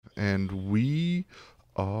And we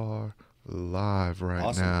are live right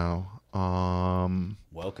Awesome. now.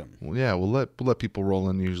 Welcome. Yeah, we'll let people roll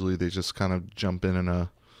in. Usually, they just kind of jump in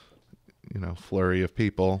a flurry of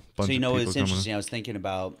people, So, bunch of people it's coming in. interesting. I was thinking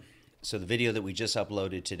about the video that we just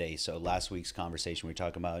uploaded today. So, last week's conversation, we were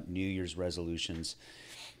talking about New Year's resolutions,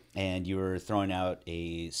 and you were throwing out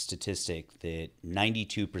a statistic that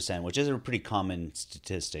 92%, which is a pretty common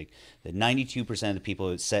statistic, that 92% of the people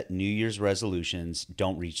that set New Year's resolutions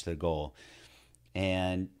don't reach their goal.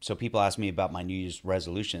 And so, people ask me about my New Year's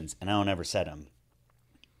resolutions, and I don't ever set them.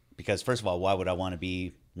 Because first of all, why would I want to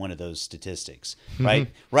be one of those statistics, right?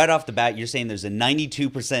 Right off the bat, you're saying there's a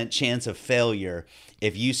 92% chance of failure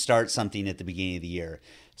if you start something at the beginning of the year.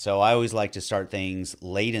 So I always like to start things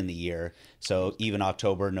late in the year. So even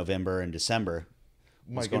October, November, and December.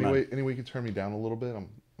 What's Mike, going on? anyway, you can turn me down a little bit. I'm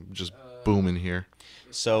just booming here.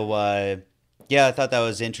 So yeah, I thought that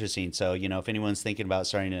was interesting. So if anyone's thinking about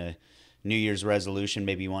starting a New Year's resolution,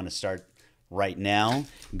 maybe you want to start right now,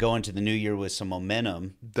 go into the new year with some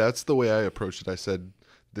momentum. That's the way I approached it. I said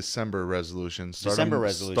December resolution. December Start a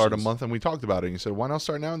resolutions. month, and we talked about it. And you said, why not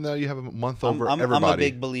start now? And now you have a month I'm, over I'm, I'm a everybody.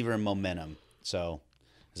 big believer in momentum. So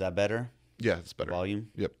is that better? Yeah, it's better. Volume?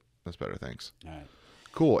 Yep, that's better. Thanks. All right.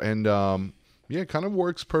 Cool. And yeah, it kind of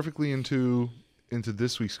works perfectly into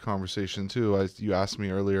this week's conversation too. You asked me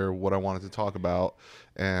earlier what I wanted to talk about,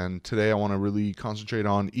 and today I want to really concentrate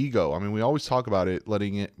on ego. I mean, we always talk about it,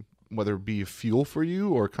 letting it, whether it be a fuel for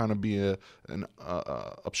you or kind of be an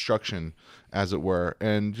obstruction, as it were.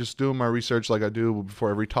 And just doing my research like I do before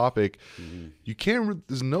every topic, you can't.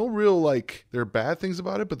 There's no real like. There are bad things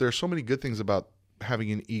about it, but there's so many good things about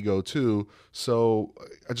having an ego too. So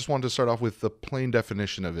I just wanted to start off with the plain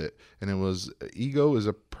definition of it, and it was ego is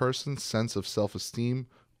a person's sense of self-esteem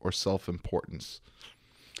or self-importance.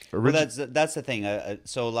 Well, that's the thing.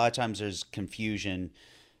 So a lot of times there's confusion.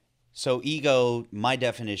 So ego, my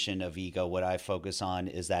definition of ego, what I focus on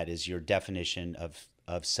is your definition of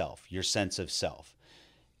self, your sense of self.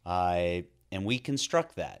 And we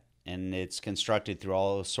construct that, and it's constructed through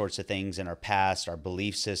all sorts of things in our past, our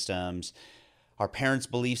belief systems, our parents'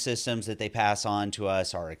 belief systems that they pass on to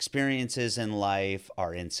us, our experiences in life,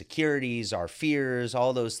 our insecurities, our fears,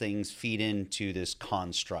 all those things feed into this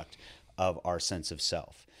construct of our sense of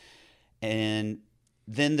self. And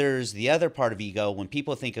then there's the other part of ego. When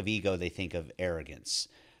people think of ego, they think of arrogance,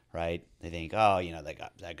 right? They think, oh,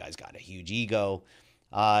 that guy's got a huge ego.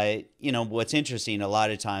 What's interesting, a lot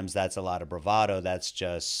of times that's a lot of bravado. That's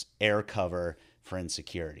just air cover for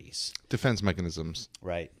insecurities, Defense mechanisms.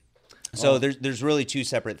 right? So there's really two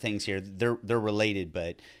separate things here. They're related,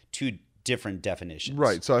 but two different definitions.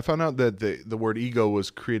 Right. So I found out that the word ego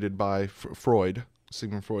was created by Freud,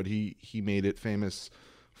 Sigmund Freud. He made it famous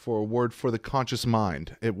for a word for the conscious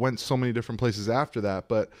mind. It went so many different places after that,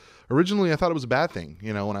 but originally I thought it was a bad thing.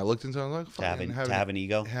 When I looked into it, I was like, To have an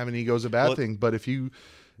ego. having ego is a bad Well, thing. But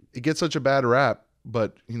it gets such a bad rap,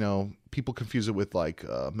 but people confuse it with like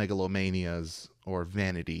megalomanias or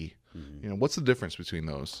vanity. What's the difference between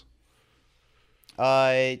those?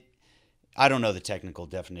 I don't know the technical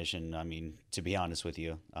definition. I mean, to be honest with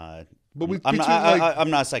you, But with, I'm not, between like I'm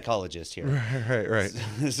not a psychologist here. right.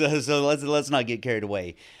 So let's not get carried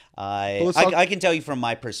away. let's talk- I can tell you from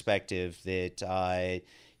my perspective that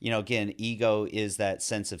again, ego is that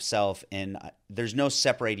sense of self, and there's no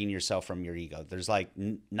separating yourself from your ego. There's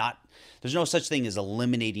there's no such thing as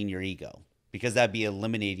eliminating your ego, because that'd be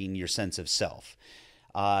eliminating your sense of self.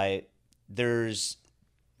 There's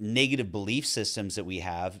negative belief systems that we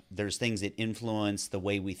have. There's things that influence the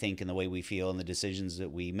way we think and the way we feel and the decisions that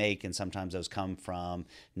we make, and sometimes those come from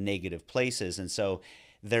negative places. And so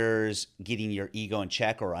there's getting your ego in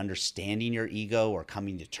check, or understanding your ego, or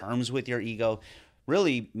coming to terms with your ego,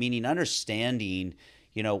 really meaning understanding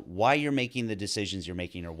why you're making the decisions you're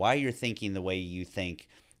making, or why you're thinking the way you think.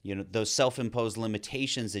 Those self-imposed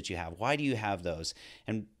limitations that you have, why do you have those?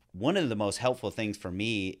 And one of the most helpful things for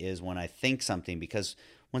me is when I think something, because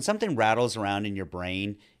when something rattles around in your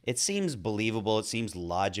brain, it seems believable, it seems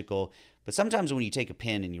logical, but sometimes when you take a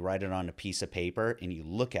pen and you write it on a piece of paper and you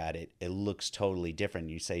look at it, it looks totally different.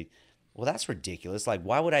 You say, well, that's ridiculous. Like,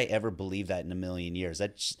 why would I ever believe that in a million years?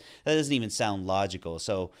 That doesn't even sound logical.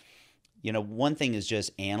 So, one thing is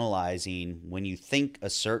just analyzing when you think a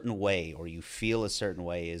certain way or you feel a certain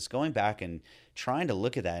way, is going back and trying to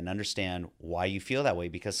look at that and understand why you feel that way,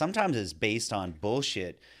 because sometimes it's based on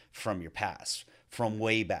bullshit from your past, from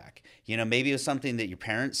way back. Maybe it was something that your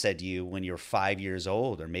parents said to you when you were 5 years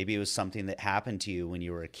old, or maybe it was something that happened to you when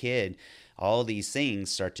you were a kid. All these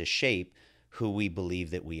things start to shape who we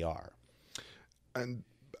believe that we are. And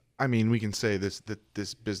I mean, we can say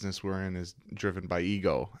this business we're in is driven by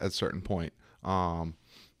ego at a certain point.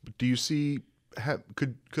 Do you see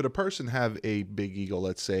could a person have a big ego,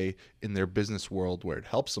 let's say, in their business world where it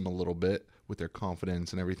helps them a little bit with their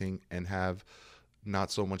confidence and everything, and have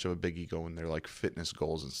not so much of a big ego in their like fitness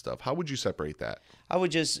goals and stuff? How would you separate that?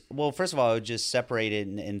 Well, first of all, I would just separate it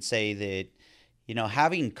and say that,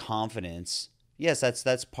 having confidence, yes,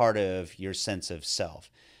 that's part of your sense of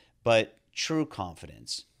self, but true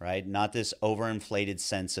confidence, right? Not this overinflated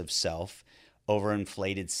sense of self,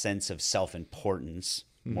 overinflated sense of self-importance,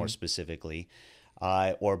 more specifically,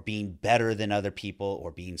 or being better than other people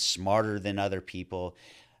or being smarter than other people.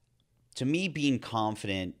 To me, being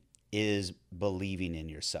confident is believing in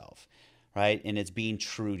yourself, right? And it's being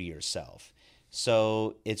true to yourself.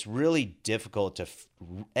 So it's really difficult to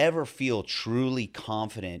ever feel truly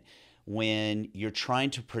confident when you're trying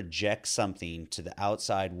to project something to the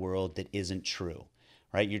outside world that isn't true,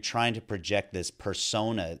 right? You're trying to project this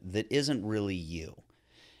persona that isn't really you.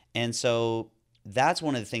 And so that's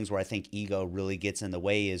one of the things where I think ego really gets in the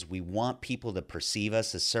way, is we want people to perceive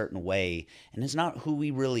us a certain way, and it's not who we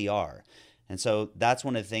really are. And so that's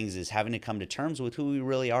one of the things, is having to come to terms with who we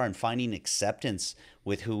really are and finding acceptance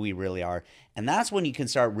with who we really are. And that's when you can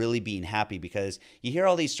start really being happy, because you hear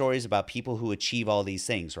all these stories about people who achieve all these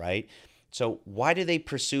things, right? So why do they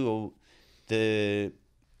pursue the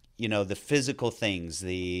physical things,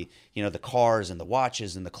 the cars and the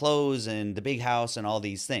watches and the clothes and the big house and all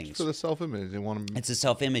these things? For the self-image. It's a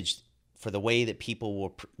self-image for the way that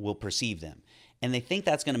people will perceive them. And they think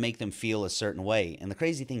that's going to make them feel a certain way. And the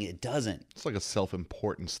crazy thing, it doesn't. It's like a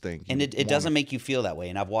self-importance thing. And it doesn't make you feel that way.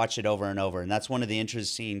 And I've watched it over and over. And that's one of the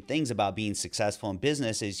interesting things about being successful in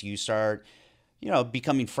business, is you start,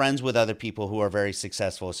 becoming friends with other people who are very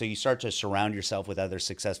successful. So you start to surround yourself with other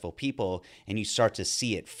successful people, and you start to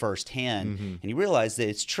see it firsthand. And you realize that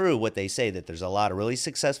it's true what they say, that there's a lot of really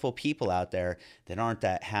successful people out there that aren't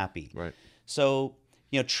that happy. Right. So,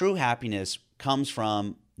 true happiness comes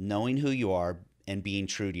from knowing who you are and being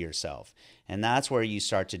true to yourself. And that's where you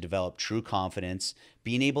start to develop true confidence,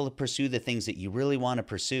 being able to pursue the things that you really want to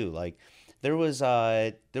pursue. Like there was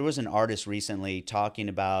an artist recently talking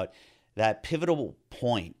about that pivotal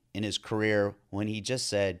point in his career when he just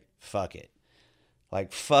said, fuck it.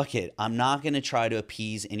 Like, fuck it. I'm not going to try to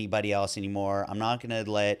appease anybody else anymore. I'm not going to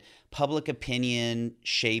let public opinion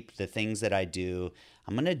shape the things that I do.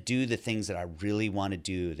 I'm going to do the things that I really want to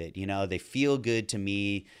do, that, they feel good to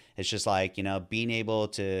me. It's just like, being able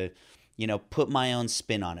to, put my own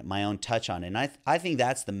spin on it, my own touch on it. And I think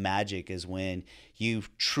that's the magic, is when you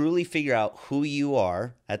truly figure out who you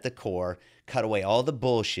are at the core, cut away all the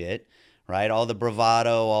bullshit, right? All the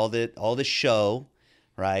bravado, all the show,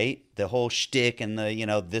 right? The whole shtick and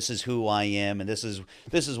the, this is who I am and this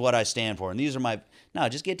is what I stand for. And these are no,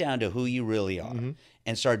 just get down to who you really are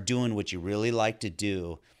and start doing what you really like to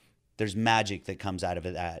do. There's magic that comes out of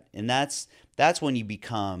that. And that's when you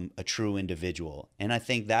become a true individual. And I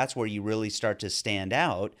think that's where you really start to stand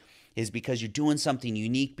out, is because you're doing something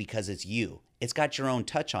unique because it's you. It's got your own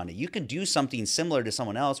touch on it. You can do something similar to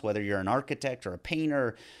someone else, whether you're an architect or a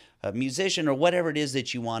painter, a musician, or whatever it is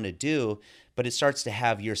that you want to do, but it starts to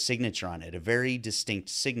have your signature on it, a very distinct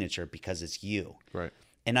signature, because it's you. Right.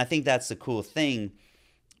 And I think that's the cool thing,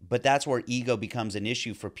 but that's where ego becomes an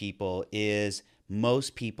issue for people, is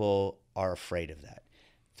most people are afraid of that.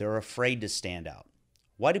 They're afraid to stand out.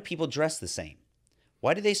 Why do people dress the same?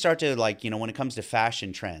 Why do they start to, when it comes to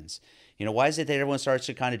fashion trends, why is it that everyone starts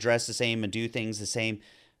to kind of dress the same and do things the same?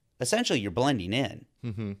 Essentially, you're blending in.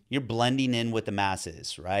 Mm-hmm. You're blending in with the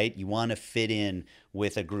masses, right? You want to fit in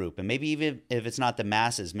with a group. And maybe even if it's not the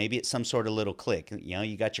masses, maybe it's some sort of little clique.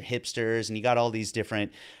 You got your hipsters and you got all these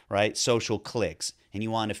different, right, social cliques, and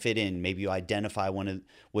you want to fit in. Maybe you identify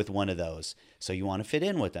with one of those, so you want to fit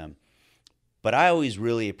in with them. But I always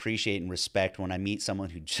really appreciate and respect when I meet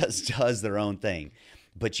someone who just does their own thing.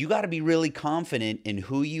 But you got to be really confident in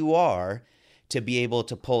who you are to be able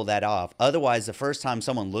to pull that off. Otherwise, the first time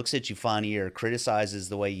someone looks at you funny or criticizes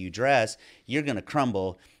the way you dress, you're going to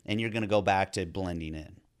crumble and you're going to go back to blending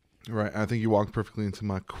in. Right. I think you walked perfectly into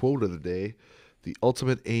my quote of the day. The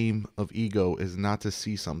ultimate aim of ego is not to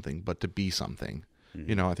see something, but to be something.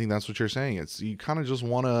 Mm-hmm. I think that's what you're saying. It's, you kind of just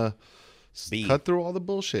want to cut through all the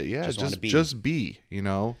bullshit. Yeah. Just be, just be.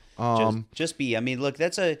 I mean, look,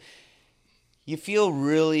 you feel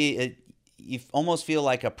really, you almost feel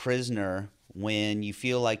like a prisoner when you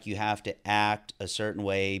feel like you have to act a certain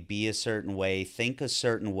way, be a certain way, think a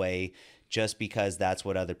certain way, just because that's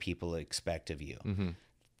what other people expect of you. Mm-hmm.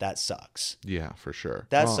 that sucks. Yeah, for sure.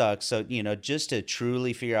 That Well, sucks. So, just to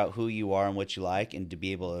truly figure out who you are and what you like and to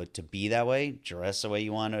be able to be that way, dress the way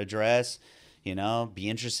you want to dress, be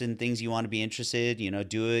interested in things you want to be interested,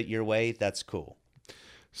 do it your way. That's cool.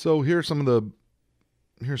 so here's some of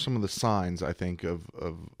the signs I think of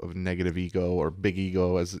negative ego or big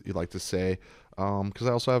ego, as you like to say, because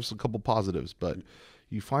I also have a couple positives. But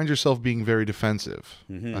you find yourself being very defensive.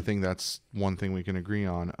 Mm-hmm. I think that's one thing we can agree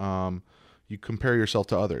on. You compare yourself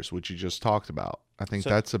to others, which you just talked about. I think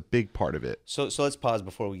that's a big part of it. So let's pause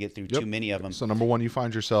before we get through too many of them. So number one, you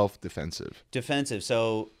find yourself defensive. Defensive.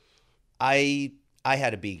 So I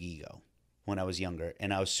had a big ego when I was younger,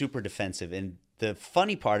 and I was super defensive. And the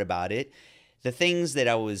funny part about it, the things that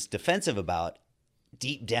I was defensive about,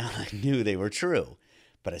 deep down I knew they were true,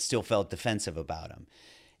 but I still felt defensive about them.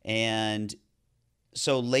 And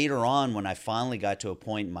so later on, when I finally got to a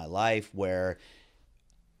point in my life where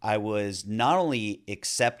I was not only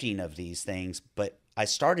accepting of these things, but I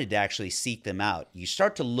started to actually seek them out. You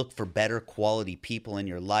start to look for better quality people in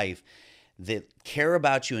your life that care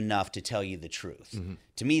about you enough to tell you the truth. Mm-hmm.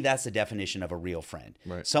 To me, that's the definition of a real friend.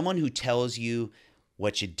 Right. Someone who tells you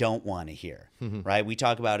what you don't want to hear, right? We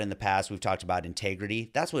talk about in the past, we've talked about integrity.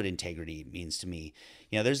 That's what integrity means to me.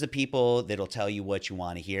 There's the people that'll tell you what you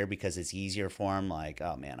want to hear because it's easier for them. Like,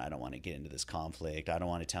 oh man, I don't want to get into this conflict. I don't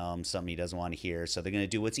want to tell him something he doesn't want to hear. So they're going to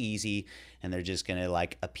do what's easy and they're just going to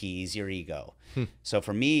like appease your ego. So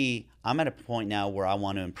for me, I'm at a point now where I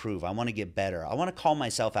want to improve. I want to get better. I want to call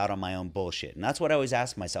myself out on my own bullshit. And that's what I always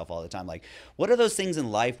ask myself all the time. Like, what are those things in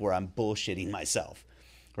life where I'm bullshitting myself,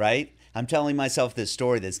 right? I'm telling myself this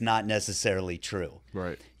story that's not necessarily true.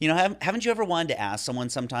 Right. Haven't you ever wanted to ask someone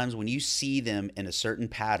sometimes when you see them in a certain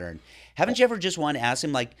pattern, haven't you ever just wanted to ask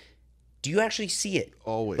them, like, do you actually see it?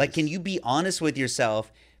 Always. Like, can you be honest with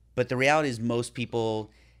yourself? But the reality is most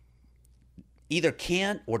people either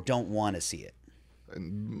can't or don't want to see it.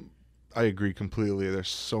 And I agree completely. There's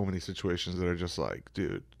so many situations that are just like,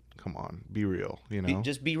 dude, come on, be real,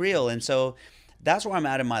 Just be real. And so that's where I'm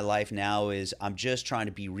at in my life now is I'm just trying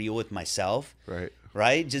to be real with myself.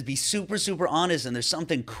 Right? Just be super, super honest. And there's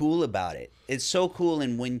something cool about it. It's so cool.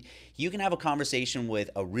 And when you can have a conversation with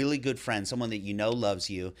a really good friend, someone that you know loves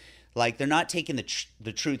you, like they're not taking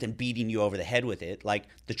the truth and beating you over the head with it. Like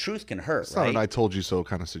the truth can hurt, It's right? not an I told you so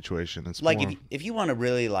kind of situation. It's like more... if you want to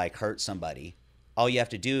really like hurt somebody, all you have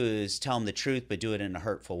to do is tell them the truth, but do it in a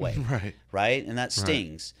hurtful way. Right? And that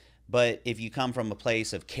stings. Right. But if you come from a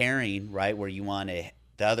place of caring, right, where you want to,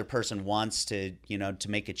 the other person wants to, to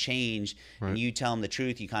make a change, and you tell them the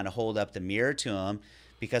truth, you kind of hold up the mirror to them,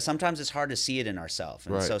 because sometimes it's hard to see it in ourselves.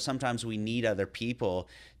 And so sometimes we need other people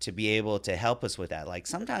to be able to help us with that. Like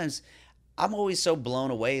sometimes I'm always so blown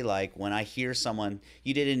away, like when I hear someone,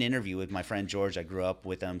 you did an interview with my friend George. I grew up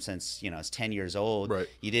with him since, I was 10 years old. Right.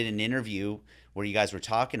 You did an interview where you guys were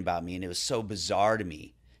talking about me, and it was so bizarre to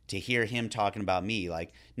me to hear him talking about me.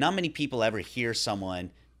 Like not many people ever hear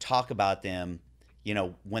someone talk about them,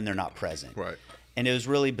 when they're not present. Right. And it was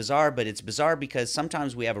really bizarre, but it's bizarre because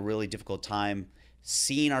sometimes we have a really difficult time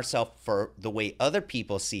seeing ourselves for the way other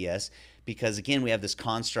people see us, because again, we have this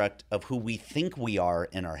construct of who we think we are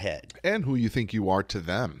in our head. And who you think you are to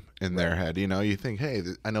them in their head. You think, hey,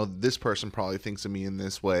 I know this person probably thinks of me in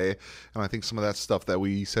this way. And I think some of that stuff that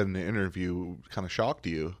we said in the interview kind of shocked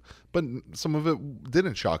you. But some of it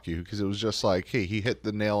didn't shock you because it was just like, hey, he hit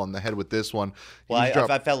the nail on the head with this one. Well,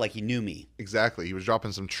 I felt like he knew me. Exactly. He was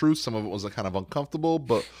dropping some truth. Some of it was kind of uncomfortable.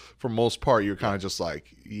 But for most part, you're kind of just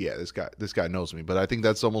like, yeah, this guy knows me. But I think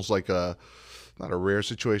that's almost like not a rare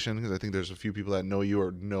situation, because I think there's a few people that know you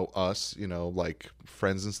or know us, like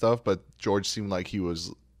friends and stuff. But George seemed like he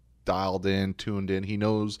was dialed in, tuned in. He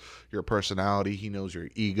knows your personality. He knows your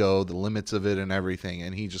ego, the limits of it, and everything.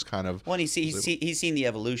 And he just kind of... Well, he's seen the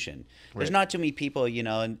evolution. There's not too many people,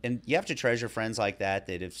 and you have to treasure friends like that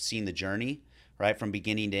have seen the journey, right, from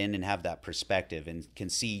beginning to end, and have that perspective and can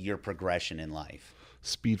see your progression in life.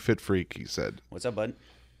 Speed Fit Freak, he said. What's up, bud?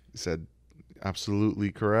 He said,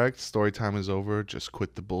 absolutely correct. Story time is over. Just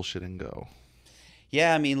quit the bullshit and go.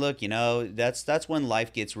 Yeah, I mean, look, that's when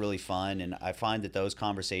life gets really fun, and I find that those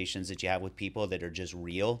conversations that you have with people that are just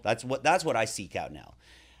real, that's what I seek out now.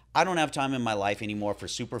 I don't have time in my life anymore for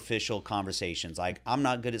superficial conversations. Like, I'm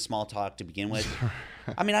not good at small talk to begin with.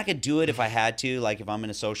 I mean, I could do it if I had to, like if I'm in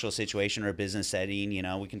a social situation or a business setting,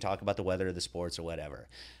 we can talk about the weather or the sports or whatever.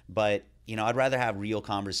 But, I'd rather have real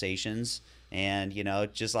conversations and,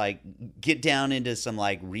 just like get down into some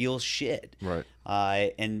like real shit. Right.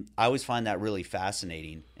 And I always find that really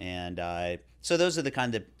fascinating. And so those are the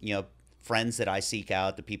kind of, friends that I seek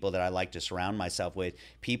out, the people that I like to surround myself with,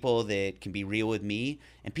 people that can be real with me,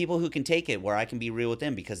 and people who can take it where I can be real with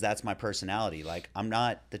them, because that's my personality. Like, I'm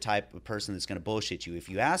not the type of person that's going to bullshit you. If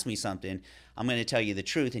you ask me something, I'm going to tell you the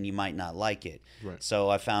truth, and you might not like it. Right. So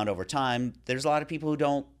I found over time, there's a lot of people who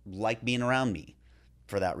don't like being around me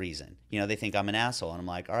for that reason. You know, they think I'm an asshole, and I'm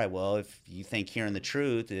like, all right, well, if you think hearing the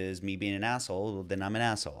truth is me being an asshole, then I'm an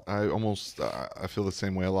asshole. I feel the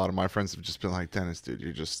same way. A lot of my friends have just been like, Dennis, dude,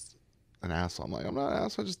 you're just an asshole. I'm like, I'm not an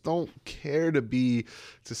asshole. I just don't care to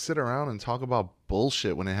sit around and talk about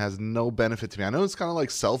bullshit when it has no benefit to me. I know it's kind of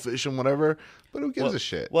like selfish and whatever, but who gives a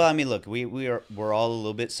shit? Well, I mean, look, we're all a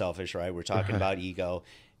little bit selfish, right? We're talking about ego.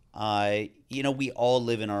 You know, we all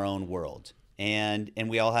live in our own world. And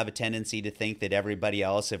we all have a tendency to think that everybody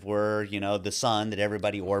else, if we're, you know, the sun, that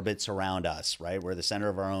everybody orbits around us, right? We're the center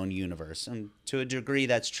of our own universe. And to a degree,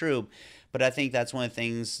 that's true. But I think that's one of the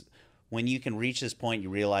things, when you can reach this point,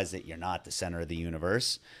 you realize that you're not the center of the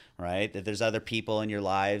universe, right? That there's other people in your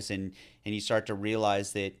lives, and you start to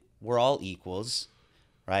realize that we're all equals,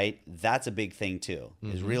 right? That's a big thing too,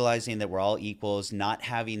 is realizing that we're all equals, not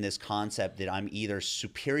having this concept that I'm either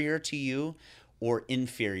superior to you or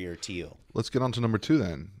inferior to you. Let's get on to number 2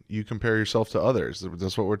 then. You compare yourself to others.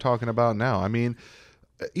 That's what we're talking about now. I mean,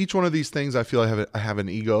 each one of these things, I feel I have an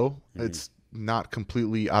ego. It's not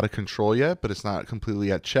completely out of control yet, but it's not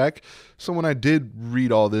completely at check. So when I did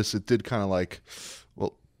read all this, it did kind of like,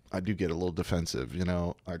 well, I do get a little defensive, you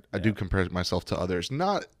know. I do compare myself to others.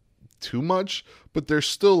 Not too much, but there's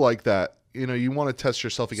still like that. You know, you want to test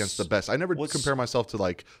yourself against the best. I never compare myself to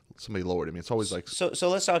like somebody lower to me. It's always like so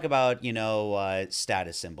let's talk about, you know,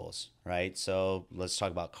 status symbols, right? So let's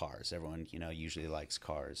talk about cars. Everyone, you know, usually likes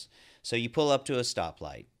cars. So you pull up to a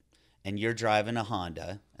stoplight and you're driving a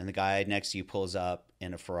Honda, and the guy next to you pulls up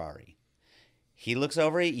in a Ferrari. He looks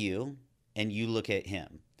over at you and you look at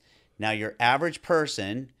him. Now, your average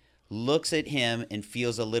person looks at him and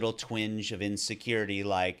feels a little twinge of insecurity,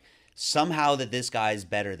 like somehow that this guy's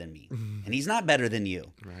better than me. And he's not better than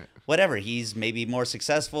you. Right. Whatever. He's maybe more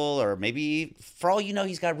successful, or maybe, for all you know,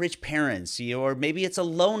 he's got rich parents, or maybe it's a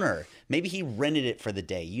loner. Maybe he rented it for the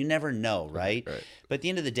day. You never know, right? Right. But at the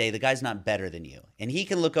end of the day, the guy's not better than you. And he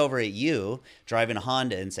can look over at you driving a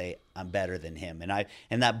Honda and say, I'm better than him.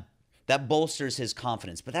 And that bolsters his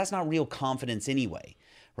confidence. But that's not real confidence anyway,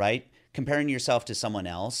 right? Comparing yourself to someone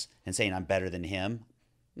else and saying, I'm better than him.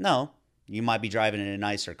 No. You might be driving in a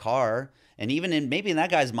nicer car, and maybe in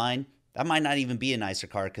that guy's mind, that might not even be a nicer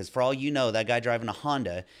car, because for all you know, that guy driving a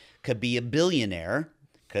Honda could be a billionaire,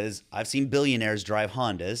 because I've seen billionaires drive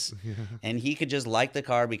Hondas, and he could just like the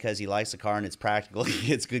car because he likes the car and it's practical,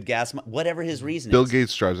 it's good gas, whatever his reason Bill is.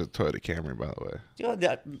 Gates drives a Toyota Camry, by the way. You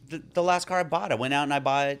know, the last car I bought, I went out and I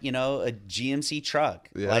bought, you know, a GMC truck.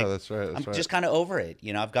 Yeah, that's right. I'm just kind of over it.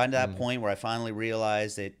 You know, I've gotten to that point where I finally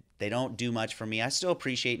realized that they don't do much for me. I still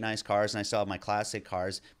appreciate nice cars, and I still have my classic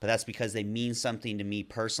cars, but that's because they mean something to me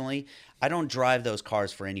personally. I don't drive those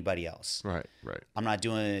cars for anybody else. Right. I'm not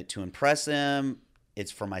doing it to impress them.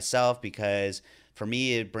 It's for myself, because for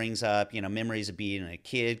me, it brings up, you know, memories of being a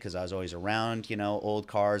kid, because I was always around, you know, old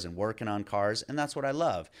cars and working on cars, and that's what I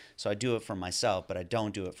love. So I do it for myself, but I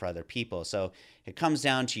don't do it for other people. So it comes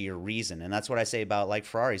down to your reason, and that's what I say about, like,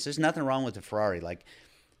 Ferraris. There's nothing wrong with the Ferrari. Like,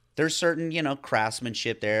 there's certain, you know,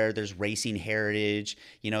 craftsmanship there. There's racing heritage,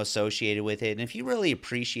 you know, associated with it. And if you really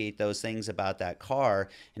appreciate those things about that car,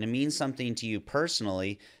 and it means something to you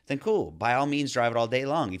personally, then cool. By all means, drive it all day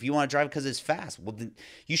long. If you want to drive it because it's fast, well, then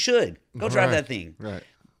you should. Go drive that thing. Right.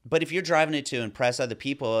 But if you're driving it to impress other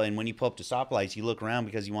people, and when you pull up to stoplights, you look around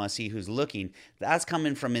because you want to see who's looking, that's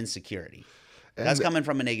coming from insecurity. That's coming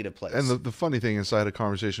from a negative place. And the funny thing is, I had a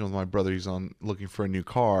conversation with my brother. He's looking for a new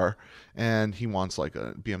car, and he wants like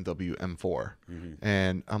a BMW M4.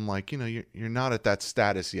 And I'm like, you know, you're not at that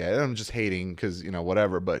status yet. And I'm just hating because, you know,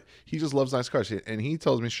 whatever. But he just loves nice cars. And he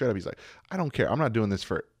tells me straight up, he's like, I don't care. I'm not doing this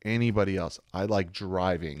for anybody else. I like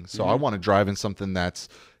driving. So I want to drive in something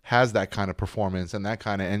has that kind of performance and that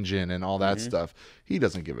kind of engine and all that stuff. He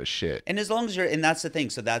doesn't give a shit. And as long as and that's the thing.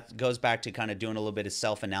 So that goes back to kind of doing a little bit of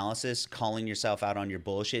self-analysis, calling yourself out on your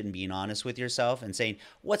bullshit and being honest with yourself and saying,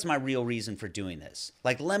 what's my real reason for doing this?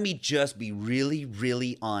 Like, let me just be really,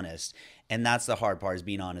 really honest. And that's the hard part, is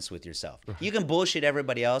being honest with yourself. You can bullshit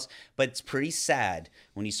everybody else, but it's pretty sad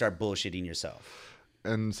when you start bullshitting yourself.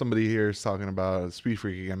 And somebody here is talking about Speed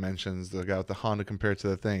Freak again, mentions the guy with the Honda compared to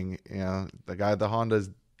the thing. You know, the guy with the Honda is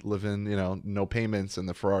living, you know, no payments, and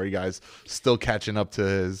the Ferrari guy's still catching up to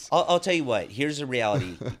his. I'll tell you what, here's the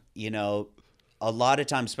reality. You know, a lot of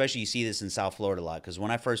times, especially you see this in South Florida a lot, because when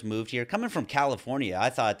I first moved here, coming from California, I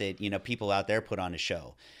thought that, you know, people out there put on a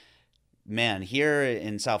show. man, here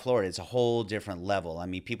in South Florida, it's a whole different level. I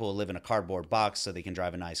mean, people live in a cardboard box so they can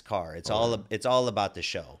drive a nice car. It's all about the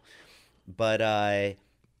show. But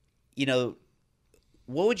you know,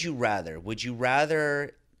 what would you rather? Would you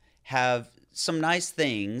rather have some nice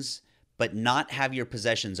things but not have your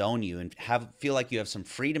possessions own you and feel like you have some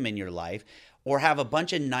freedom in your life, or have a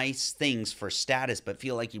bunch of nice things for status but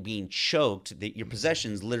feel like you're being choked, that your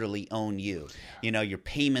possessions literally own you? You know, your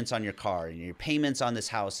payments on your car and your payments on this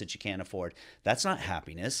house that you can't afford. That's not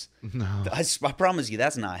happiness. No. I promise you,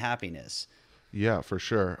 that's not happiness. Yeah, for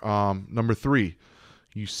sure. Number 3,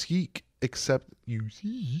 you seek acceptance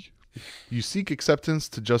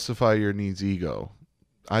to justify your needs ego.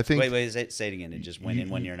 I think. Wait, say it again. It just went in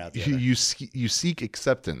one ear and out the other. You seek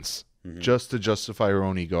acceptance just to justify your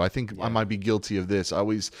own ego. I think I might be guilty of this. I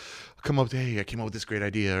always come up to, hey, I came up with this great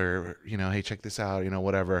idea, or, you know, hey, check this out, you know,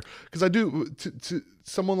 whatever. Because I do, to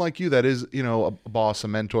someone like you that is, you know, a boss, a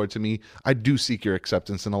mentor to me, I do seek your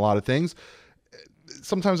acceptance in a lot of things.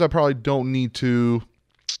 Sometimes I probably don't need to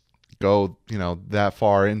go, you know, that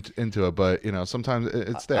far into it, but, you know, sometimes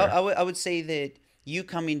it's there. I would say that you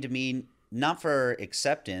coming to me not for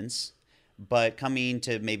acceptance, but coming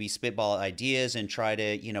to maybe spitball ideas and try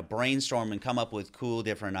to, you know, brainstorm and come up with cool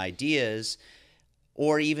different ideas,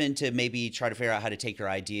 or even to maybe try to figure out how to take your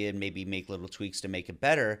idea and maybe make little tweaks to make it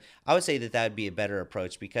better. I would say that would be a better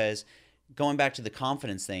approach, because going back to the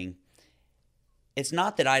confidence thing, it's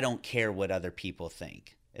not that I don't care what other people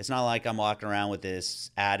think. It's not like I'm walking around with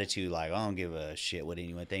this attitude like, I don't give a shit what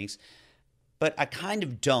anyone thinks. But I kind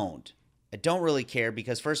of don't. I don't really care,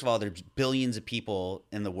 because first of all, there's billions of people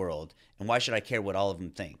in the world, and why should I care what all of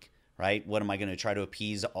them think, right? What am I going to try to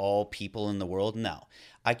appease all people in the world? No.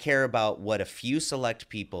 I care about what a few select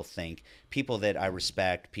people think, people that I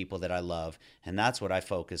respect, people that I love, and that's what I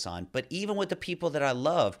focus on. But even with the people that I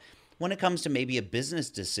love, when it comes to maybe a business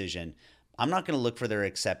decision, I'm not going to look for their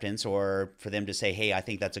acceptance or for them to say, hey, I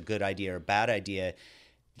think that's a good idea or a bad idea.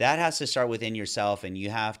 That has to start within yourself, and you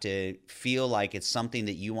have to feel like it's something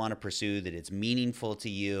that you want to pursue, that it's meaningful to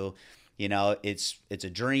you. You know, it's a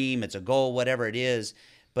dream, it's a goal, whatever it is.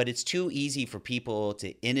 But it's too easy for people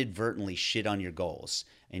to inadvertently shit on your goals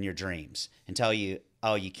and your dreams and tell you,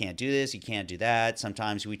 oh, you can't do this, you can't do that.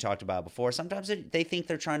 Sometimes, we talked about before, sometimes they think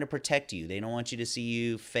they're trying to protect you. They don't want you to see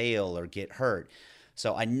you fail or get hurt.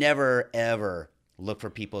 So I never, ever look for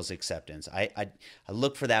people's acceptance. I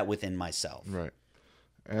look for that within myself. Right.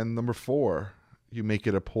 And number 4, you make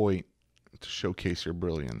it a point to showcase your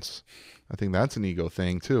brilliance. I think that's an ego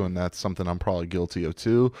thing too, and that's something I'm probably guilty of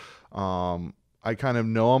too. I kind of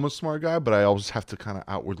know I'm a smart guy, but I always have to kind of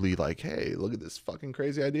outwardly like, hey, look at this fucking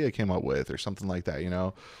crazy idea I came up with, or something like that, you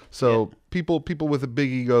know? So people with the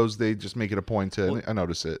big egos, they just make it a point to, I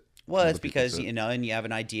notice it. Well, it's because, you know, and you have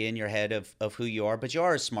an idea in your head of who you are, but you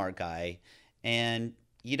are a smart guy, and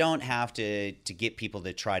you don't have to get people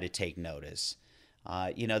to try to take notice.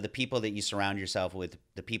 You know, the people that you surround yourself with,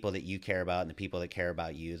 the people that you care about and the people that care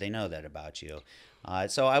about you, they know that about you.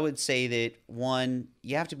 So I would say that, one,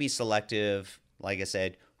 you have to be selective, like I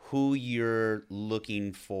said, who you're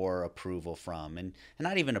looking for approval from, and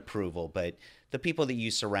not even approval, but the people that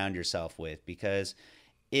you surround yourself with. Because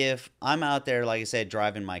if I'm out there, like I said,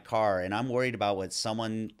 driving my car, and I'm worried about what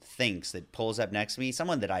someone thinks that pulls up next to me,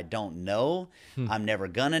 someone that I don't know, I'm never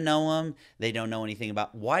going to know them, they don't know anything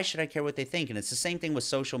about, why should I care what they think? And it's the same thing with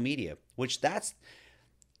social media, which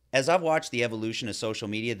as I've watched the evolution of social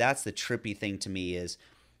media, that's the trippy thing to me is,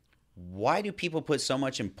 why do people put so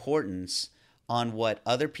much importance on what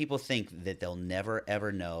other people think that they'll never,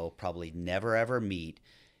 ever know, probably never, ever meet?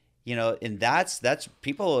 You know, and that's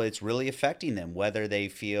people, it's really affecting them, whether they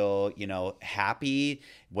feel, you know, happy,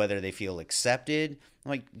 whether they feel accepted.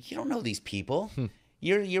 I'm like, you don't know these people.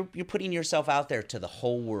 You're putting yourself out there to the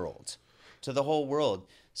whole world.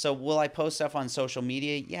 So will I post stuff on social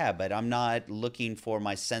media? Yeah, but I'm not looking for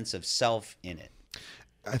my sense of self in it.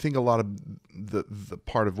 I think a lot of the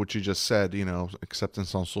part of what you just said, you know,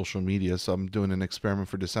 acceptance on social media. So I'm doing an experiment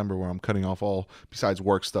for December where I'm cutting off all, besides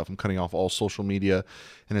work stuff, I'm cutting off all social media,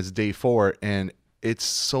 and it's day 4. And it's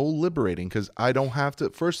so liberating because I don't have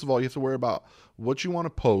to, first of all, you have to worry about what you want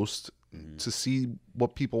to post to see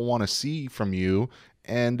what people want to see from you.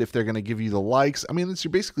 And if they're going to give you the likes, I mean,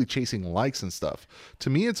 you're basically chasing likes and stuff.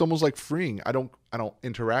 To me, it's almost like freeing. I don't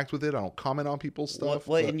interact with it. I don't comment on people's stuff.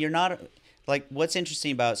 Well, and you're not, like, what's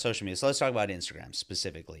interesting about social media, so let's talk about Instagram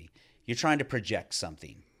specifically. You're trying to project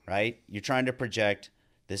something, right? You're trying to project,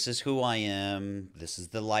 this is who I am, this is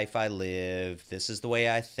the life I live, this is the way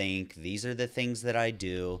I think, these are the things that I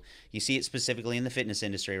do. You see it specifically in the fitness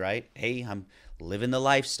industry, right? Hey, I'm living the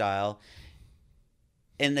lifestyle.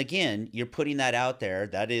 and again, you're putting that out there.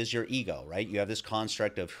 That is your ego, right? You have this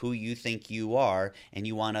construct of who you think you are, and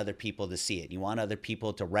you want other people to see it. You want other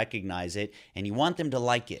people to recognize it, and you want them to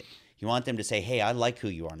like it. You want them to say, hey, I like who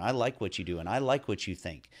you are, and I like what you do, and I like what you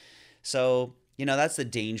think. So, that's the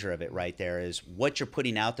danger of it right there, is what you're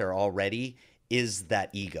putting out there already is that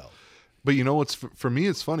ego. But what's for me,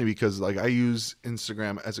 it's funny because like I use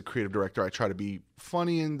Instagram as a creative director. I try to be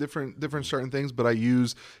funny in different certain things, but I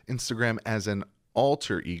use Instagram as an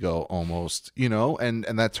alter ego almost, and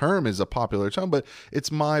that term is a popular term, but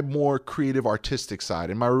it's my more creative artistic side.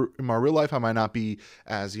 In my real life, I might not be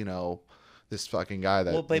as, this fucking guy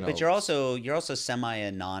that, but you're also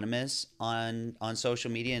semi-anonymous on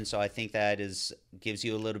social media, and so I think that gives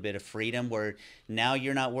you a little bit of freedom where now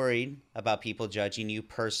you're not worried about people judging you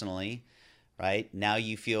personally, right? Now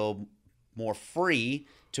you feel more free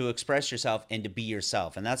to express yourself and to be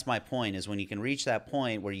yourself. And that's my point, is when you can reach that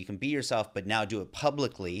point where you can be yourself, but now do it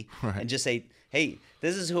publicly, right, and just say, hey,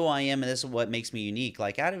 this is who I am and this is what makes me unique.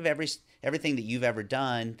 Like, out of everything that you've ever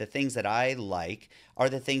done, the things that I like are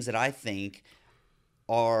the things that I think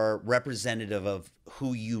are representative of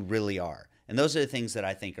who you really are. And those are the things that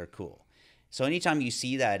I think are cool. So anytime you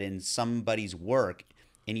see that in somebody's work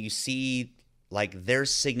and you see like their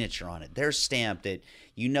signature on it, their stamp, that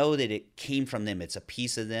that it came from them, it's a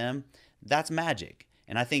piece of them, that's magic.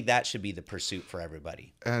 And I think that should be the pursuit for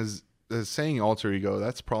everybody. As saying alter ego,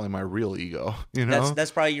 that's probably my real ego,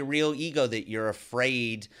 That's probably your real ego that you're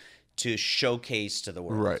afraid to showcase to the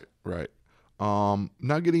world. Right.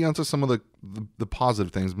 Now getting onto some of the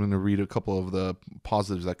positive things. I'm going to read a couple of the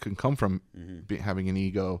positives that can come from having an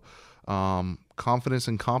ego. Confidence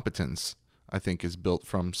and competence, I think, is built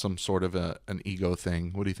from some sort of an ego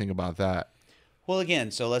thing. What do you think about that? Well,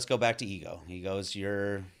 again, so let's go back to ego. Ego is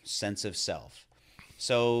your sense of self.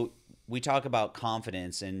 So we talk about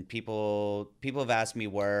confidence, and people have asked me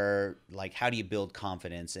how do you build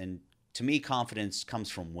confidence? And to me, confidence comes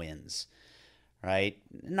from wins, right?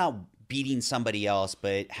 Not beating somebody else,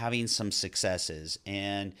 but having some successes.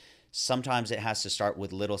 And sometimes it has to start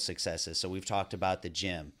with little successes. So we've talked about the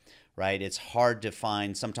gym, right? It's hard to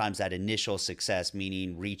find sometimes that initial success,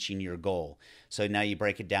 meaning reaching your goal. So now you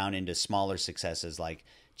break it down into smaller successes, like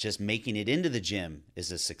just making it into the gym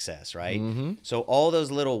is a success, right? Mm-hmm. So all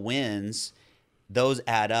those little wins, those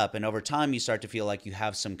add up. And over time, you start to feel like you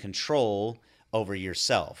have some control over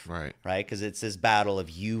yourself, right? Because it's this battle of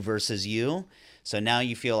you versus you. So now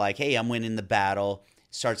you feel like, hey, I'm winning the battle.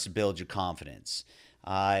 It starts to build your confidence.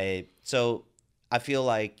 So I feel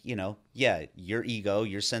like, your ego,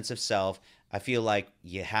 your sense of self, I feel like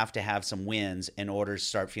you have to have some wins in order to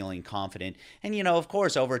start feeling confident. And, of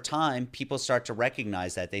course, over time, people start to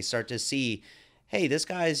recognize that. They start to see, hey,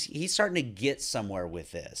 he's starting to get somewhere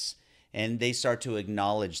with this. And they start to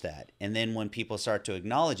acknowledge that. And then when people start to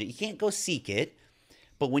acknowledge it, you can't go seek it.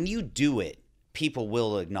 But when you do it, people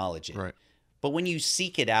will acknowledge it. Right. But when you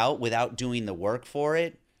seek it out without doing the work for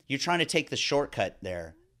it, you're trying to take the shortcut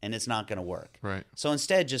there, and it's not going to work. Right. So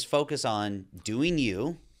instead, just focus on doing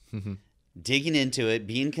you, digging into it,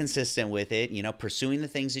 being consistent with it, pursuing the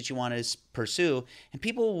things that you want to pursue, and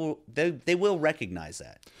people they will recognize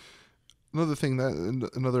that. Another thing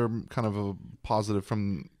another kind of a positive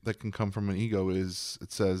that can come from an ego is,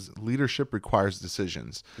 it says leadership requires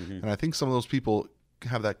decisions. Mm-hmm. And I think some of those people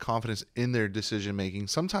have that confidence in their decision making.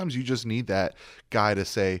 Sometimes you just need that guy to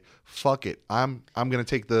say, fuck it, I'm going to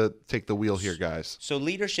take the wheel here, guys. So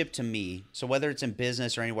leadership to me, so whether it's in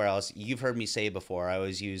business or anywhere else, you've heard me say before, I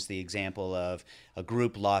always use the example of a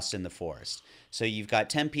group lost in the forest. So you've got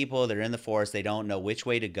 10 people that are in the forest, they don't know which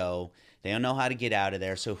way to go, they don't know how to get out of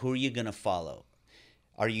there, so who are you going to follow?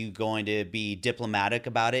 Are you going to be diplomatic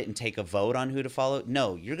about it and take a vote on who to follow?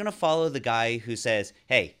 No, you're going to follow the guy who says,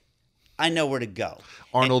 hey, I know where to go.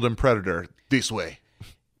 Arnold and Predator, this way.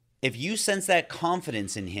 If you sense that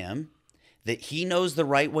confidence in him, that he knows the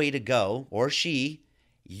right way to go, or she,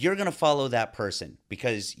 you're going to follow that person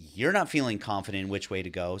because you're not feeling confident in which way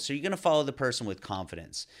to go. So you're going to follow the person with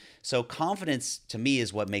confidence. So confidence to me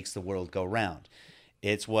is what makes the world go round.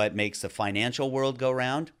 It's what makes the financial world go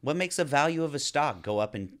round. What makes the value of a stock go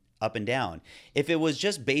up and down. If it was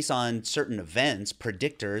just based on certain events,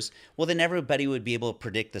 predictors, well, then everybody would be able to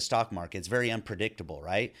predict the stock market. It's very unpredictable,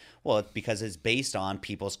 right? Well, it's because it's based on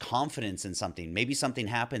people's confidence in something. Maybe something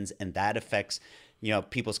happens and that affects,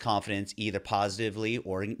 people's confidence either positively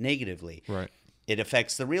or negatively. Right. It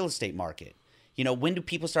affects the real estate market. When do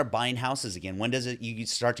people start buying houses again? When does you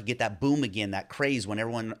start to get that boom again, that craze when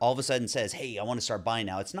everyone all of a sudden says, hey, I want to start buying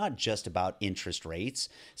now? It's not just about interest rates.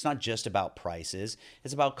 It's not just about prices.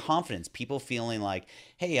 It's about confidence. People feeling like,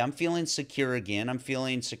 hey, I'm feeling secure again. I'm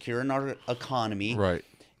feeling secure in our economy. Right.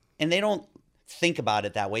 and they don't think about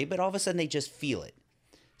it that way, but all of a sudden they just feel it.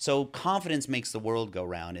 So confidence makes the world go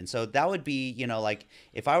round. And so that would be, like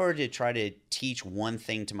if I were to try to teach one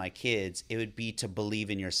thing to my kids, it would be to believe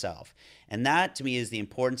in yourself. And that to me is the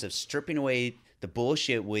importance of stripping away the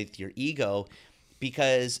bullshit with your ego,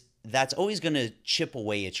 because that's always going to chip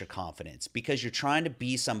away at your confidence, because you're trying to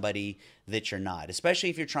be somebody that you're not, especially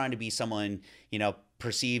if you're trying to be someone,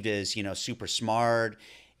 perceived as, super smart.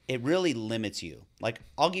 It really limits you. Like,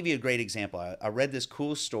 I'll give you a great example. I read this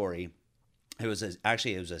cool story. It was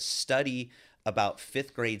a study about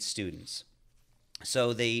fifth grade students.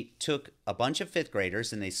 So they took a bunch of fifth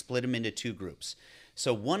graders and they split them into two groups.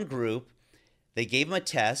 So one group, they gave them a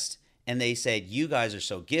test and they said, you guys are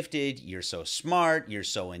so gifted, you're so smart, you're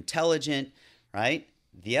so intelligent, right?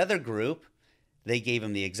 The other group, they gave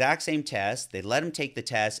them the exact same test. They let them take the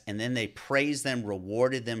test and then they praised them,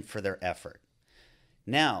 rewarded them for their effort.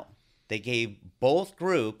 Now, they gave both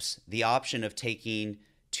groups the option of taking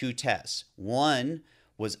two tests. One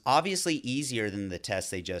was obviously easier than the test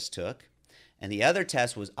they just took, and the other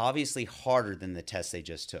test was obviously harder than the test they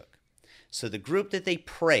just took. So the group that they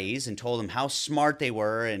praised and told them how smart they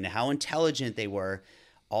were and how intelligent they were,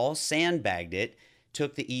 all sandbagged it,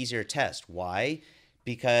 took the easier test. Why?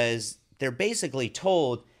 Because they're basically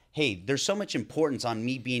told, hey, there's so much importance on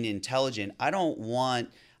me being intelligent. I don't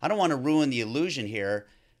want to ruin the illusion here.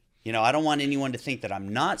 I don't want anyone to think that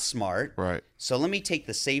I'm not smart. Right. So let me take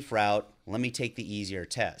the safe route. Let me take the easier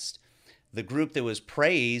test. The group that was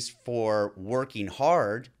praised for working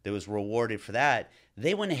hard, that was rewarded for that,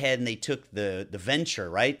 they went ahead and they took the venture,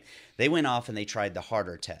 right? They went off and they tried the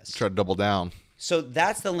harder test. Try to double down. So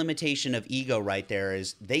that's the limitation of ego right there,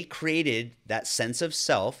 is they created that sense of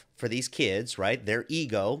self for these kids, right? Their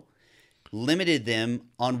ego limited them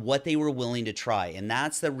on what they were willing to try. And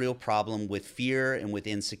that's the real problem with fear and with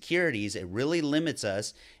insecurities. It really limits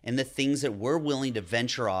us in the things that we're willing to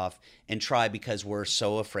venture off and try because we're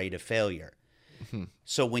so afraid of failure. Mm-hmm.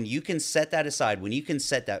 So when you can set that aside, when you can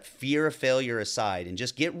set that fear of failure aside and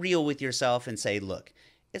just get real with yourself and say, look,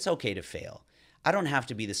 it's okay to fail. I don't have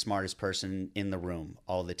to be the smartest person in the room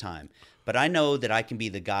all the time, but I know that I can be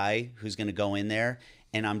the guy who's going to go in there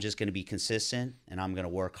and I'm just going to be consistent and I'm going to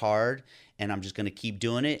work hard and I'm just going to keep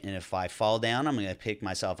doing it. And if I fall down, I'm going to pick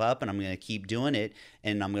myself up and I'm going to keep doing it.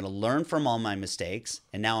 And I'm going to learn from all my mistakes.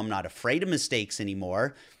 And now I'm not afraid of mistakes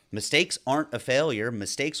anymore. Mistakes aren't a failure.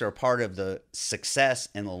 Mistakes are a part of the success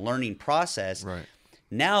and the learning process. Right.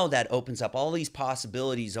 Now that opens up all these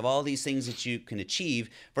possibilities of all these things that you can achieve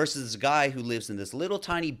versus this guy who lives in this little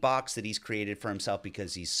tiny box that he's created for himself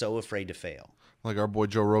because he's so afraid to fail. Like our boy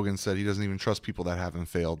Joe Rogan said, he doesn't even trust people that haven't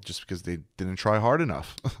failed just because they didn't try hard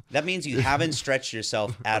enough. That means you haven't stretched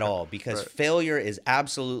yourself at all, because failure is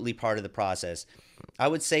absolutely part of the process. I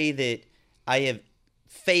would say that I have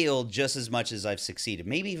failed just as much as I've succeeded,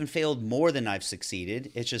 maybe even failed more than I've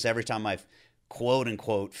succeeded. It's just every time I've quote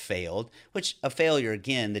unquote failed, which a failure,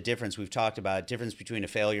 again, the difference we've talked about, difference between a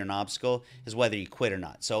failure and an obstacle is whether you quit or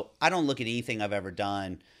not. So I don't look at anything I've ever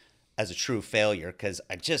done as a true failure because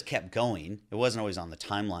I just kept going. It wasn't always on the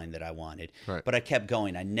timeline that I wanted, but I kept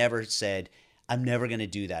going. I never said, I'm never going to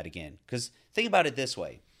do that again. Because think about it this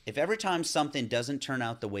way. If every time something doesn't turn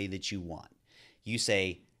out the way that you want, you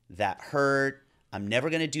say, that hurt, I'm never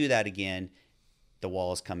going to do that again, the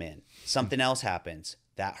walls come in. Something else happens.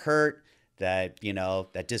 That hurt, that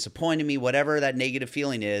disappointed me, whatever that negative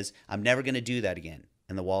feeling is, I'm never going to do that again.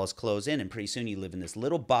 And the walls close in, and pretty soon you live in this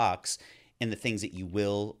little box in the things that you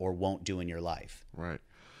will or won't do in your life. Right.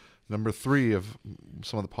 Number 3 of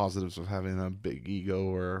some of the positives of having a big ego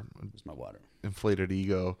or my water. Inflated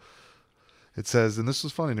ego. It says, and this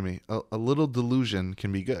was funny to me, a little delusion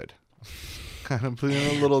can be good. Kind of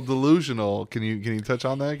being a little delusional. Can you touch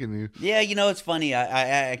on that? Can you? Yeah, it's funny.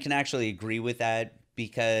 I can actually agree with that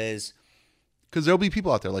because there'll be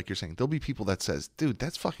people out there, like you're saying, there'll be people that says, dude,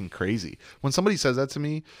 that's fucking crazy. When somebody says that to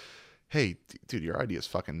me, hey, dude, your idea is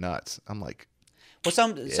fucking nuts. I'm like, well,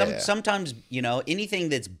 sometimes, anything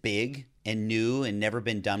that's big and new and never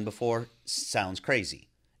been done before sounds crazy.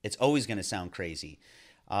 It's always going to sound crazy.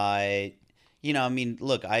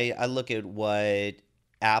 Look, I look at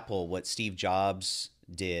what Steve Jobs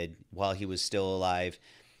did while he was still alive.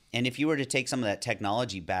 And if you were to take some of that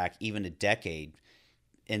technology back even a decade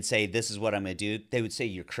and say, this is what I'm going to do, they would say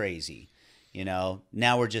you're crazy. Now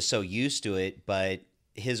we're just so used to it, but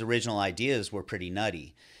his original ideas were pretty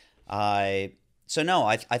nutty. So no,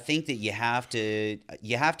 I think that you have to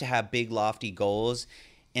have big lofty goals.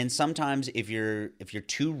 And sometimes if you're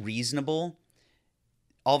too reasonable,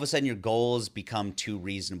 all of a sudden your goals become too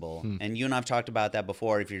reasonable. And you and I've talked about that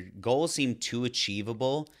before. If your goals seem too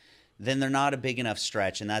achievable, then they're not a big enough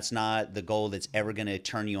stretch, and that's not the goal that's ever going to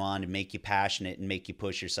turn you on and make you passionate and make you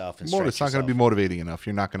push yourself and stretch It's not going to be motivating enough.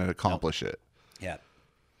 You're not going to accomplish it. Yeah.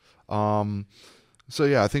 So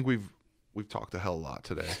yeah, I think we've talked a hell of a lot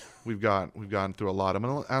today. We've gotten through a lot. I'm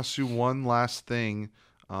going to ask you one last thing.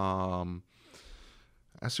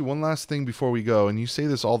 Before we go, and you say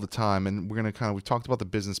this all the time, and we're going to we've talked about the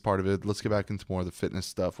business part of it. Let's get back into more of the fitness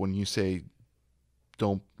stuff. When you say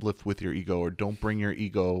don't lift with your ego or don't bring your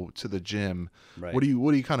ego to the gym, right. What do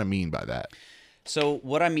you kind of mean by that? So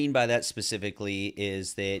what I mean by that specifically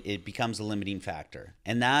is that it becomes a limiting factor.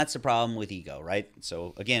 And that's a problem with ego, right?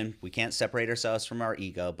 So again, we can't separate ourselves from our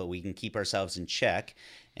ego, but we can keep ourselves in check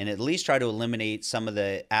and at least try to eliminate some of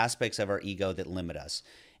the aspects of our ego that limit us.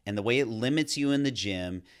 And the way it limits you in the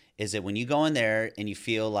gym is that when you go in there and you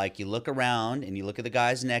feel like you look around and you look at the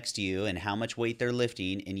guys next to you and how much weight they're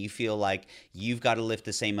lifting, and you feel like you've got to lift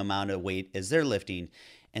the same amount of weight as they're lifting.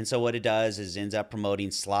 And so what it does is ends up promoting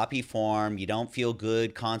sloppy form. You don't feel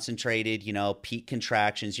good, concentrated, peak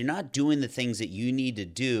contractions. You're not doing the things that you need to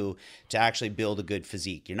do to actually build a good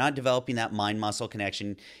physique. You're not developing that mind-muscle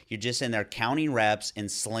connection. You're just in there counting reps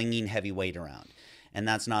and slinging heavy weight around. And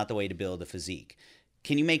that's not the way to build a physique.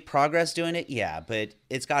 Can you make progress doing it? Yeah, but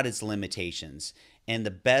it's got its limitations. And the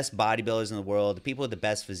best bodybuilders in the world, the people with the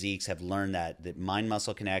best physiques have learned that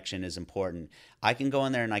mind-muscle connection is important. I can go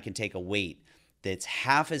in there and I can take a weight that's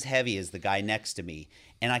half as heavy as the guy next to me,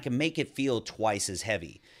 and I can make it feel twice as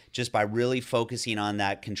heavy just by really focusing on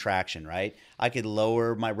that contraction, right? I could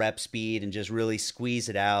lower my rep speed and just really squeeze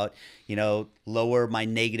it out, lower my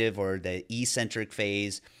negative or the eccentric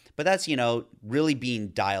phase. But that's, really being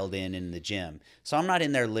dialed in the gym. So I'm not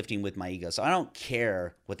in there lifting with my ego. So I don't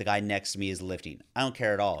care what the guy next to me is lifting. I don't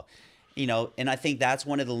care at all. And I think that's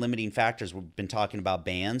one of the limiting factors. We've been talking about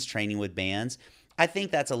bands, training with bands. I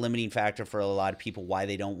think that's a limiting factor for a lot of people why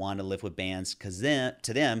they don't want to lift with bands, because then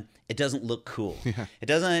to them it doesn't look cool. Yeah. It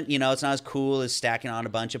doesn't, it's not as cool as stacking on a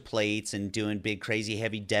bunch of plates and doing big crazy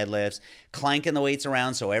heavy deadlifts, clanking the weights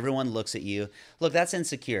around so everyone looks at you. Look, that's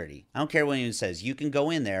insecurity. I don't care what anyone says. You can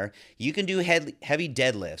go in there, you can do heavy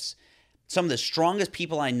deadlifts. Some of the strongest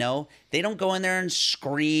people I know, they don't go in there and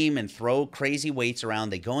scream and throw crazy weights around.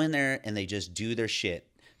 They go in there and they just do their shit.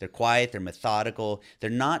 They're quiet, they're methodical, they're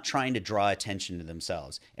not trying to draw attention to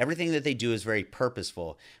themselves. Everything that they do is very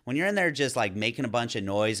purposeful. When you're in there just like making a bunch of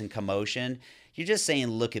noise and commotion, you're just saying,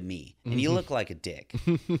 look at me, and you look like a dick.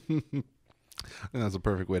 And that's a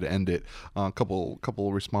perfect way to end it. A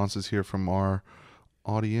couple responses here from our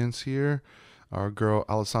audience here. Our girl,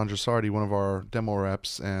 Alessandra Sardi, one of our demo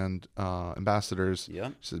reps and ambassadors,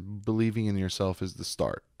 says, believing in yourself is the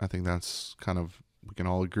start. I think that's we can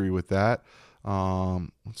all agree with that.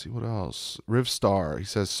 Let's see what else. Rivstar, he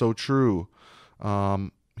says, so true.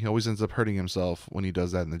 He always ends up hurting himself when he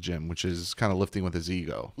does that in the gym, which is kind of lifting with his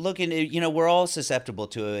ego. Look, and we're all susceptible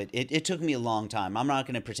to it. It took me a long time. I'm not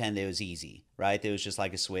going to pretend it was easy, right? It was just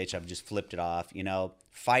like a switch. I've just flipped it off.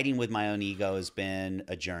 Fighting with my own ego has been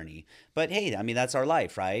a journey. But hey, that's our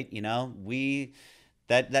life, right?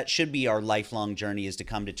 That should be our lifelong journey, is to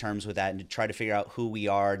come to terms with that and to try to figure out who we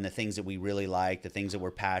are and the things that we really like, the things that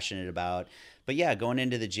we're passionate about. But yeah, going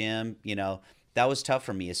into the gym, that was tough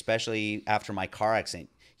for me, especially after my car accident.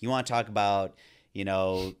 You want to talk about,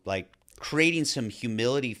 like creating some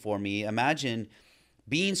humility for me. Imagine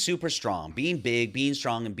being super strong, being big, being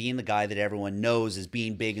strong, and being the guy that everyone knows is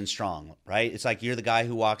being big and strong, right? It's like you're the guy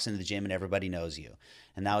who walks into the gym and everybody knows you.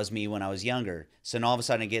 And that was me when I was younger. So then all of a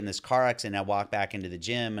sudden I get in this car accident, I walk back into the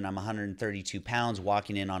gym and I'm 132 pounds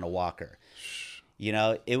walking in on a walker.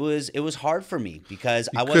 It was hard for me because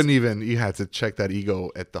you had to check that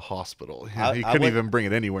ego at the hospital. You couldn't even bring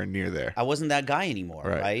it anywhere near there. I wasn't that guy anymore,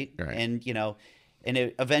 right? And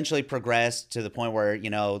it eventually progressed to the point where,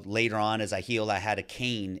 later on as I healed, I had a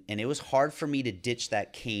cane, and it was hard for me to ditch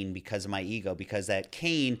that cane because of my ego, because that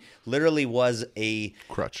cane literally was a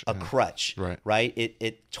crutch, right?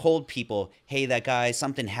 It told people, hey, that guy,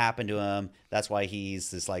 something happened to him. That's why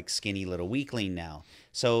he's this like skinny little weakling now.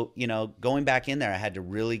 So, going back in there, I had to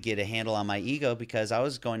really get a handle on my ego, because I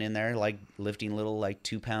was going in there like lifting little like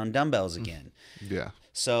 2-pound dumbbells again. Yeah.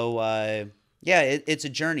 So, it's a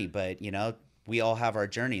journey, but, we all have our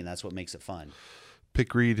journey, and that's what makes it fun.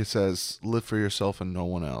 Pick Reed says, live for yourself and no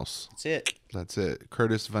one else. That's it.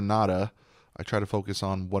 Curtis Vanada, I try to focus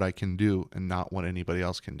on what I can do and not what anybody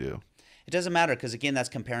else can do. It doesn't matter, because, again, that's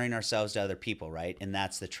comparing ourselves to other people, right? And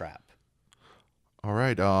that's the trap. All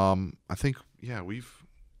right. I think,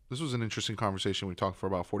 this was an interesting conversation. We talked for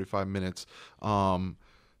about 45 minutes.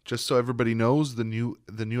 Just so everybody knows, the new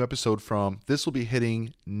episode this will be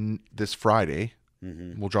hitting this Friday.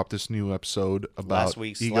 We'll drop this new episode about Last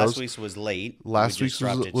week's was late. Last We week's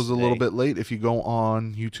just dropped it was a today. little bit late. If you go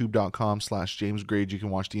on youtube.com/JamesGrade, you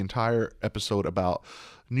can watch the entire episode about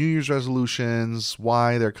New Year's resolutions,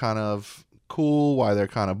 why they're kind of cool, why they're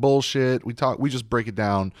kind of bullshit. We just break it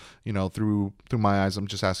down, through my eyes. I'm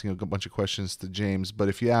just asking a bunch of questions to James. But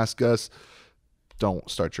if you ask us, don't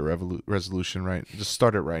start your resolution right. Just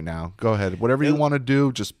start it right now. Go ahead. Whatever you want to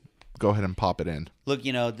do, just go ahead and pop it in. Look,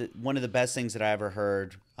 one of the best things that I ever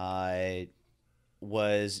heard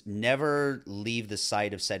was never leave the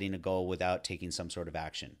site of setting a goal without taking some sort of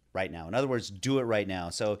action right now. In other words, do it right now.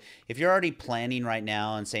 So if you're already planning right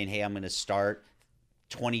now and saying, hey, I'm going to start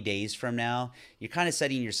 20 days from now, you're kind of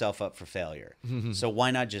setting yourself up for failure. So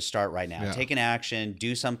why not just start right now? Yeah. Take an action,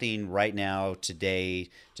 do something right now, today,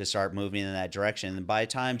 to start moving in that direction. And by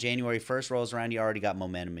the time January 1st rolls around, you already got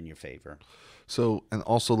momentum in your favor. So, and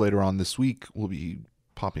also later on this week, we'll be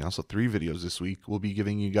popping also 3 videos this week. We'll be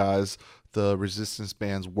giving you guys the resistance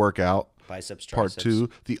bands workout. Biceps, Part triceps. 2,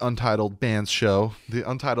 the Untitled Bands show, the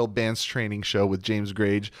Untitled Bands training show with James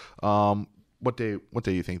Grage. What day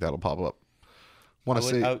you think that'll pop up? I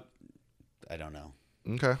don't know.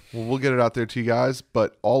 Okay. Well, we'll get it out there to you guys,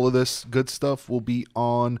 but all of this good stuff will be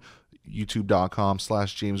on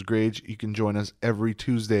youtube.com/JamesGrage. You can join us every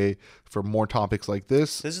Tuesday for more topics like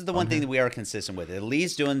this. This is the one thing that we are consistent with, at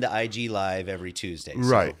least doing the IG live every Tuesday.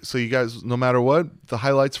 Right. So you guys, no matter what, the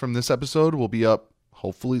highlights from this episode will be up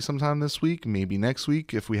hopefully sometime this week, maybe next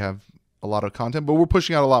week if we have a lot of content, but we're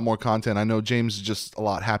pushing out a lot more content. I know James is just a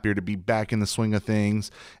lot happier to be back in the swing of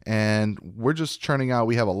things, and we're just churning out.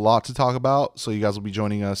 We have a lot to talk about, so you guys will be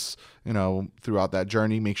joining us, throughout that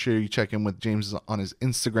journey. Make sure you check in with James on his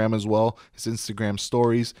Instagram as well, his Instagram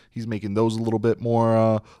stories. He's making those a little bit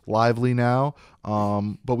more lively now,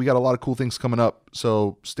 but we got a lot of cool things coming up,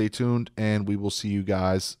 so stay tuned, and we will see you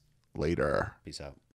guys later. Peace out.